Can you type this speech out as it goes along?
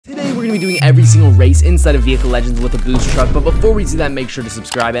we're going to be doing every single race inside of Vehicle Legends with a boost truck, but before we do that, make sure to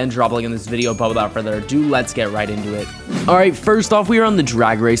subscribe and drop a like on this video, but without further ado, let's get right into it. Alright, first off, we are on the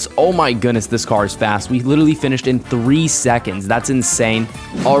drag race. Oh my goodness, this car is fast. We literally finished in 3 seconds. That's insane.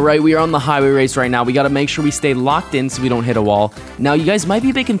 Alright, we are on the highway race right now. We got to make sure we stay locked in so we don't hit a wall. Now, you guys might be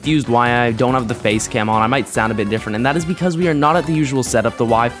a bit confused why I don't have the face cam on. I might sound a bit different, and that is because we are not at the usual setup. The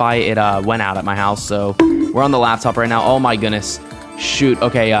Wi-Fi, it went out at my house, so we're on the laptop right now. Oh my goodness. Shoot.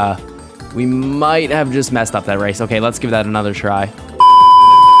 Okay, we might have just messed up that race. Okay, let's give that another try.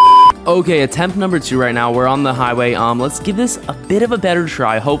 Okay, attempt number 2 right now. We're on the highway. Let's give this a bit of a better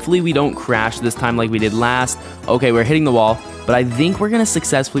try. Hopefully we don't crash this time like we did last. Okay, we're hitting the wall, but I think we're gonna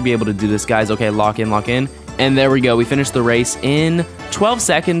successfully be able to do this, guys. Okay, lock in, and there we go. We finished the race in 12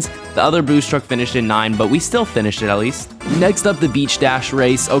 seconds. The other boost truck finished in 9, but we still finished it at least. Next up, the beach dash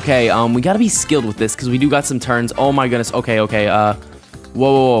race. Okay, we gotta be skilled with this because we do got some turns. Oh my goodness. Okay,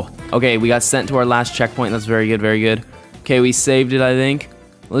 whoa. Okay, we got sent to our last checkpoint. That's very good. Okay, we saved it, I think.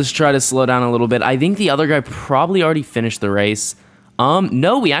 Let's try to slow down a little bit. I think the other guy probably already finished the race.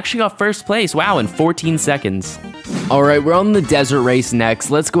 No, we actually got first place. Wow, in 14 seconds. All right, we're on the desert race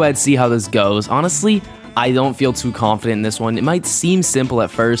next. Let's go ahead and see how this goes. Honestly, I don't feel too confident in this one. It might seem simple at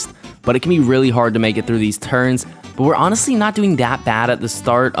first, but it can be really hard to make it through these turns. But we're honestly not doing that bad at the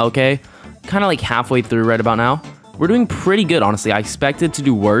start, okay? Kind of like halfway through right about now. We're doing pretty good, honestly. I expected to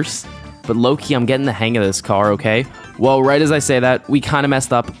do worse, but low-key, I'm getting the hang of this car, okay? Well, right as I say that, we kind of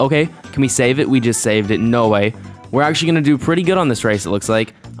messed up. Okay, can we save it? We just saved it. No way. We're actually going to do pretty good on this race, it looks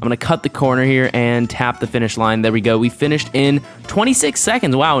like. I'm going to cut the corner here and tap the finish line. There we go. We finished in 26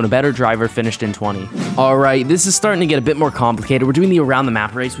 seconds. Wow, and a better driver finished in 20. All right, this is starting to get a bit more complicated. We're doing the around the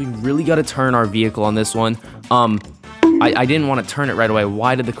map race. We really got to turn our vehicle on this one. I didn't want to turn it right away.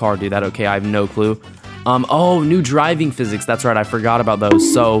 Why did the car do that? Okay, I have no clue. Oh, new driving physics. That's right, I forgot about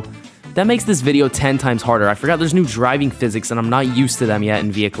those. So that makes this video 10 times harder. I forgot there's new driving physics, and I'm not used to them yet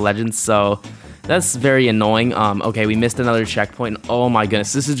in Vehicle Legends, so that's very annoying. Okay, we missed another checkpoint. Oh my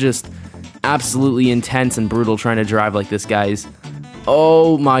goodness, this is just absolutely intense and brutal trying to drive like this, guys.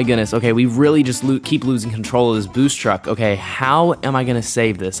 Oh my goodness. Okay, we really just keep losing control of this boost truck. Okay, how am I gonna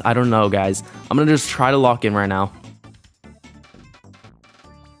save this? I don't know, guys. I'm gonna just try to lock in right now.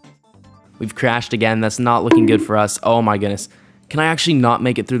 We've crashed again. That's not looking good for us. Oh my goodness. Can I actually not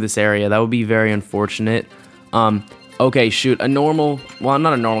make it through this area? That would be very unfortunate. Okay, shoot. A normal, well,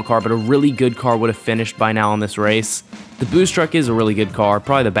 not a normal car, but a really good car would have finished by now on this race. The boost truck is a really good car,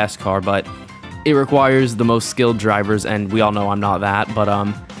 probably the best car, but it requires the most skilled drivers, and we all know I'm not that. But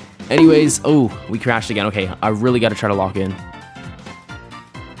anyways, oh, we crashed again. Okay, I really got to try to lock in.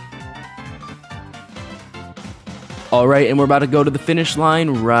 All right, and we're about to go to the finish line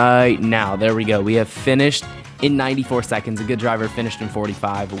right now. There we go. We have finished in 94 seconds. A good driver finished in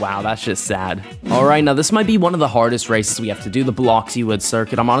 45. Wow, that's just sad. All right, now this might be one of the hardest races we have to do, the Bloxy Wood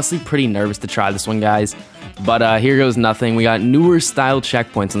Circuit. I'm honestly pretty nervous to try this one, guys. But here goes nothing. We got newer style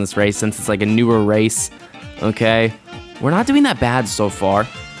checkpoints in this race since it's like a newer race. Okay, we're not doing that bad so far.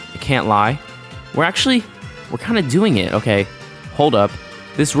 I can't lie. We're kind of doing it. Okay, hold up.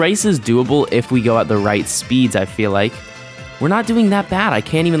 This race is doable if we go at the right speeds, I feel like. We're not doing that bad. I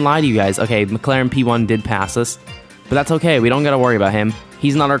can't even lie to you guys. Okay, McLaren P1 did pass us, but that's okay. We don't got to worry about him.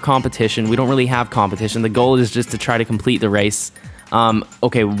 He's not our competition. We don't really have competition. The goal is just to try to complete the race.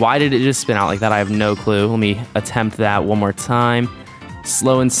 Okay, why did it just spin out like that? I have no clue. Let me attempt that one more time.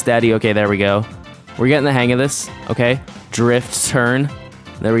 Slow and steady. Okay, there we go. We're getting the hang of this. Okay, drift, turn.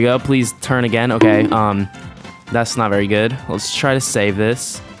 There we go. Please turn again. Okay, that's not very good. Let's try to save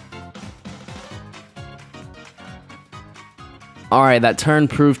this. Alright, that turn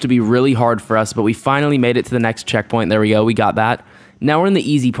proved to be really hard for us, but we finally made it to the next checkpoint. There we go, we got that. Now we're in the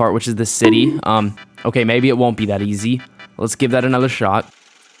easy part, which is the city. Okay, maybe it won't be that easy. Let's give that another shot.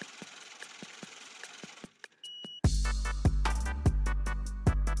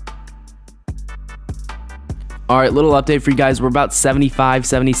 Alright, little update for you guys. We're about 75,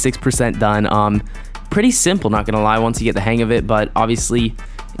 76% done. Pretty simple, not gonna lie, once you get the hang of it, but obviously,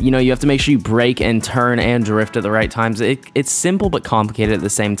 you know, you have to make sure you brake and turn and drift at the right times. It's simple but complicated at the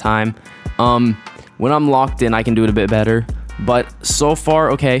same time. When I'm locked in, I can do it a bit better, but so far,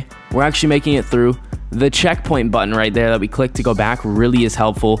 okay, we're actually making it through. The checkpoint button right there that we click to go back really is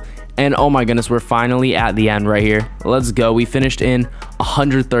helpful. And oh my goodness, we're finally at the end right here. Let's go. We finished in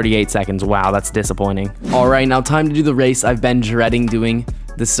 138 seconds. Wow, that's disappointing. All right, now time to do the race. I've been dreading doing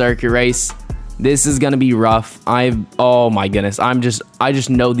the circuit race. This is gonna be rough. Oh my goodness. I just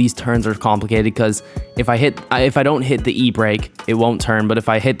know these turns are complicated because if I don't hit the e-brake, it won't turn. But if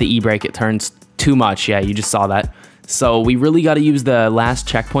I hit the e-brake, it turns too much. Yeah, you just saw that. So we really got to use the last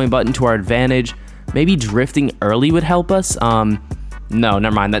checkpoint button to our advantage. Maybe drifting early would help us. No,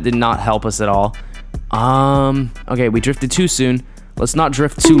 never mind. That did not help us at all. Okay, we drifted too soon. Let's not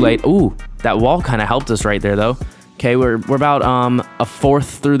drift too late. Ooh, that wall kind of helped us right there, though. Okay, we're about a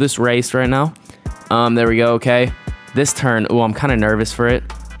fourth through this race right now. There we go. Okay, this turn. Ooh, I'm kind of nervous for it.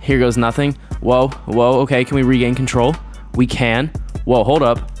 Here goes nothing. Whoa, whoa. Okay, can we regain control? We can. Whoa, hold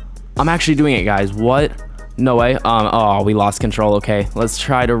up. I'm actually doing it, guys. What? No way. Oh, we lost control. Okay, let's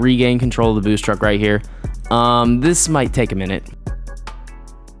try to regain control of the boost truck right here. This might take a minute.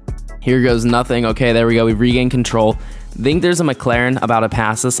 Here goes nothing. Okay, there we go. We've regained control. Think there's a McLaren about to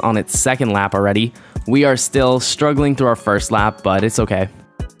pass us on its second lap already. We are still struggling through our first lap, but it's okay.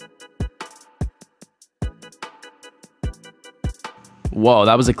 Whoa,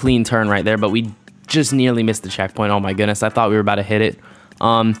 that was a clean turn right there, but we just nearly missed the checkpoint. Oh my goodness, I thought we were about to hit it.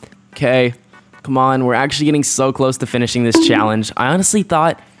 Okay, come on. We're actually getting so close to finishing this challenge. I honestly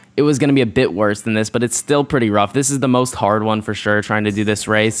thought it was going to be a bit worse than this, but it's still pretty rough. This is the most hard one for sure, trying to do this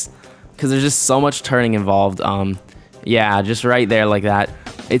race, because there's just so much turning involved. Yeah, just right there like that.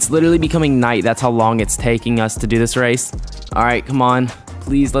 It's literally becoming night. That's how long it's taking us to do this race. All right, come on.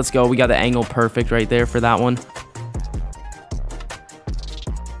 Please, let's go. We got the angle perfect right there for that one.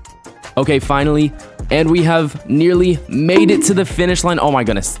 Okay, finally. And we have nearly made it to the finish line. Oh my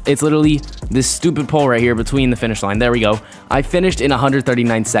goodness. It's literally this stupid pole right here between the finish line. There we go. I finished in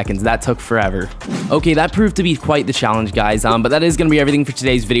 139 seconds. That took forever. Okay, that proved to be quite the challenge, guys. But that is going to be everything for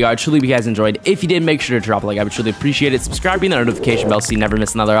today's video. I truly hope you guys enjoyed. If you did, make sure to drop a like. I would truly appreciate it. Subscribe, and that notification bell so you never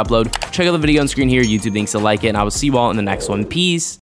miss another upload. Check out the video on screen here. YouTube thinks to like it. And I will see you all in the next one. Peace.